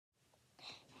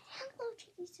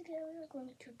Basically, we're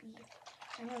going to be,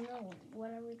 I don't know, what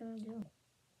are we going to do?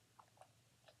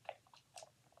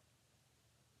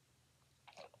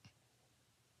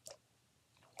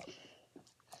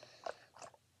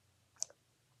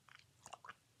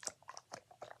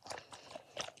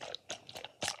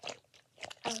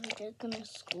 Are we just going to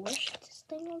squish this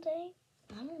thing all day?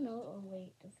 I don't know. Oh,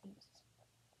 wait, the face.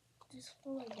 Just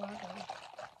full of water.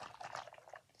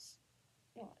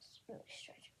 No, it's really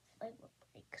stretchy. Like a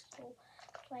break. So,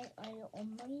 like, I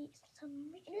only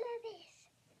some lettuce.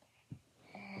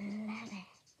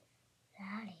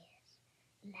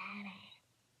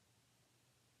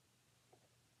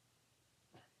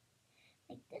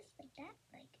 Like this, like that,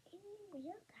 like any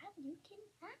real God you can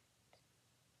have.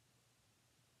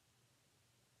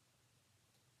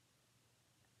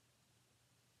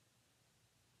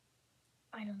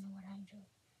 I don't know what I'm doing.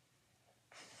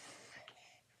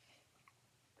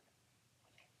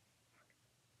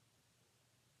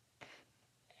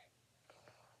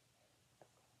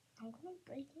 I'm gonna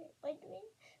break it by doing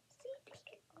CPR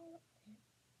on it.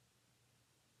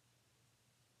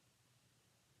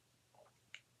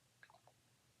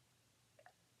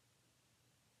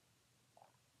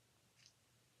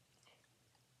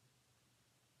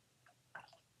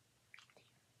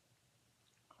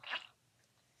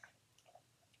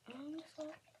 So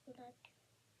that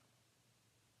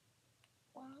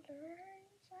water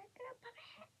is like gonna pop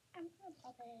it. I'm gonna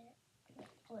pop it.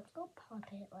 Let's go pop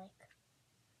it. Like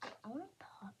I wanna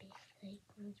pop it like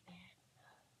really bad.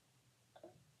 I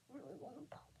really wanna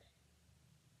pop it.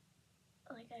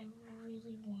 Like I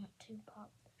really want to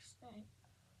pop this thing.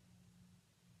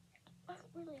 I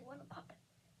really wanna pop it.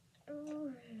 I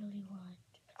really want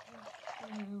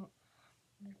to.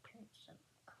 My parents said,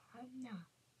 "Come now,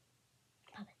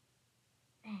 pop it,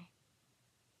 bang,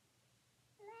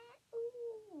 la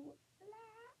ooh, la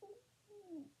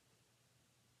ooh."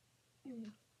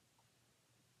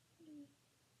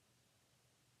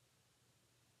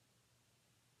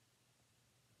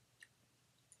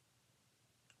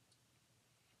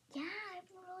 Yeah, I have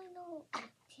really no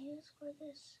ideas for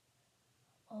this.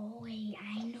 Oh wait,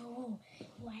 I know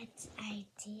what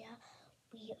idea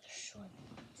we should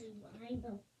do. I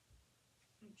know.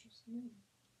 I just knew.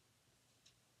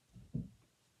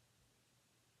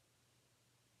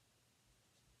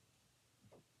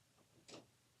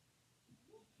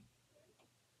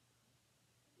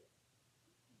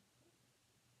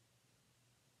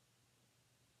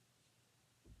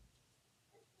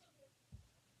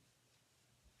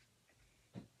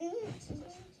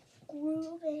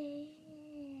 Groovy.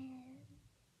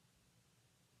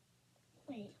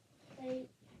 Wait, wait,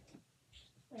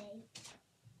 wait.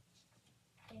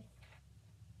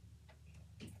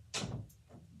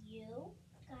 If you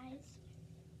guys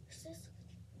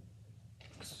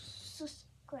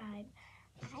subscribe,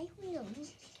 I will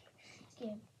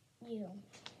give you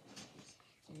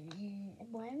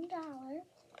 $1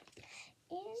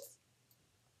 is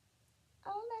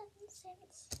 11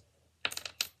 cents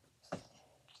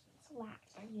flat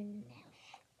for you now.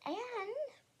 And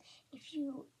if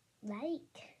you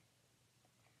like,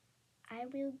 I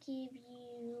will give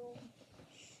you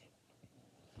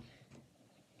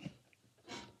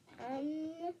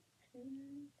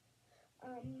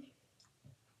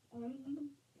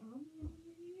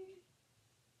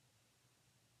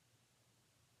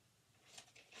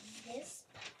this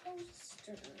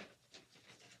poster.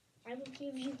 I will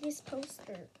give you this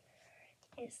poster.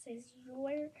 It says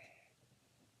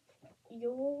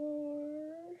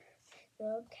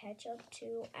the ketchup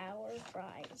to our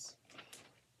fries.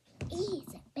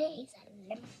 Easy, easy,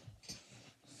 lemon.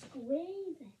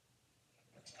 Squeeze it.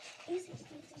 Easy,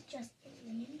 just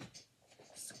lemon.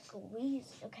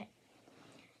 Squeeze. Okay.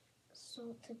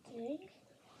 So today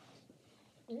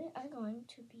we are going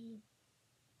to be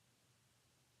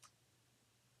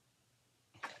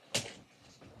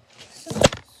so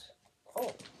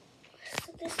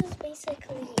this is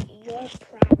basically your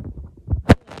problem.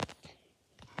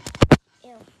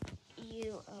 If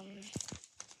you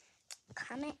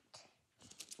comment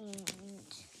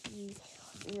and you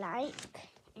like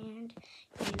and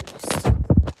you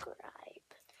subscribe.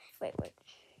 Wait.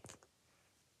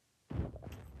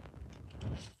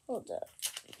 Hold up.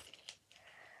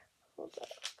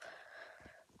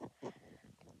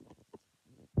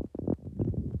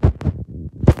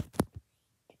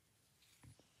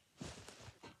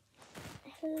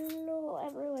 Hello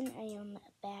everyone, I am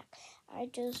back. I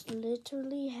just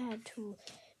literally had to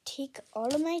take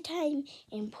all of my time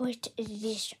and put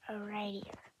this right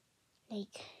here.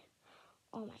 Like,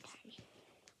 all my time.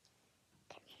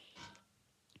 Okay.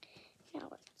 Now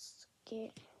let's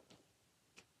get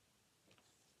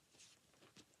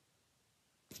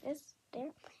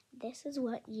This is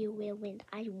what you will win.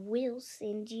 I will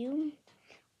send you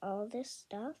all this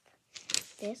stuff.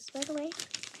 This, by the way,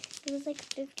 it was like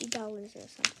 $50 or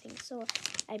something. So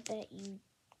I bet you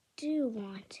do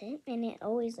want it, and it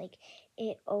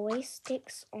always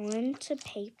sticks onto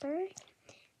paper.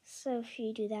 So if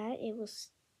you do that, it will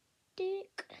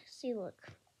stick. See, look.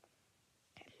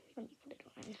 Okay, let me put it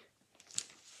on.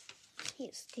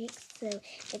 It sticks, so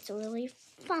it's really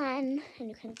fun, and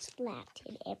you can splat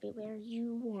it everywhere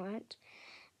you want.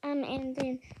 And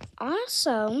then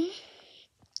also,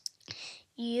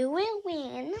 you will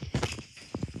win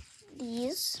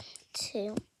these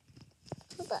 2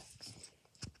 books.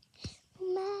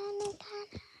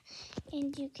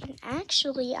 And you can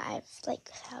actually, I have like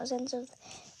thousands of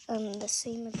the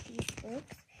same of these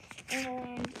books,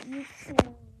 and you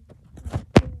can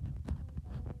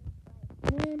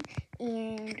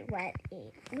and what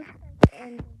it looks like,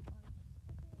 and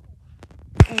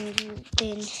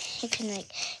then you can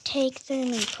like take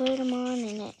them and put them on,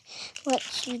 and it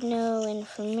lets you know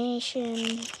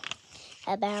information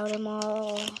about them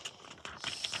all.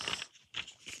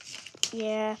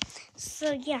 Yeah,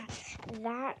 so yeah,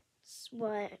 that's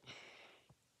what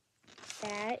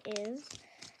that is.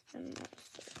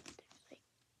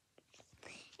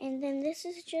 And then this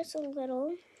is just a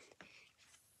little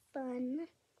fun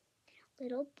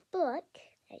little book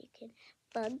that you can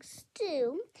Bug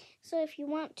Stew. So if you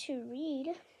want to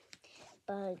read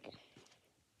Bug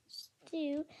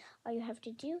Stew, all you have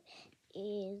to do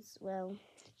is, well,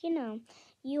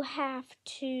 you have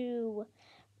to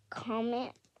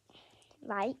comment,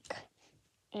 like,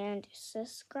 and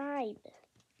subscribe.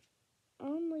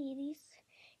 Only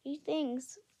these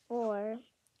things for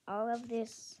all of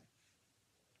this.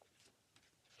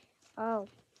 Oh,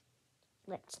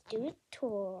 let's do a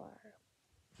tour.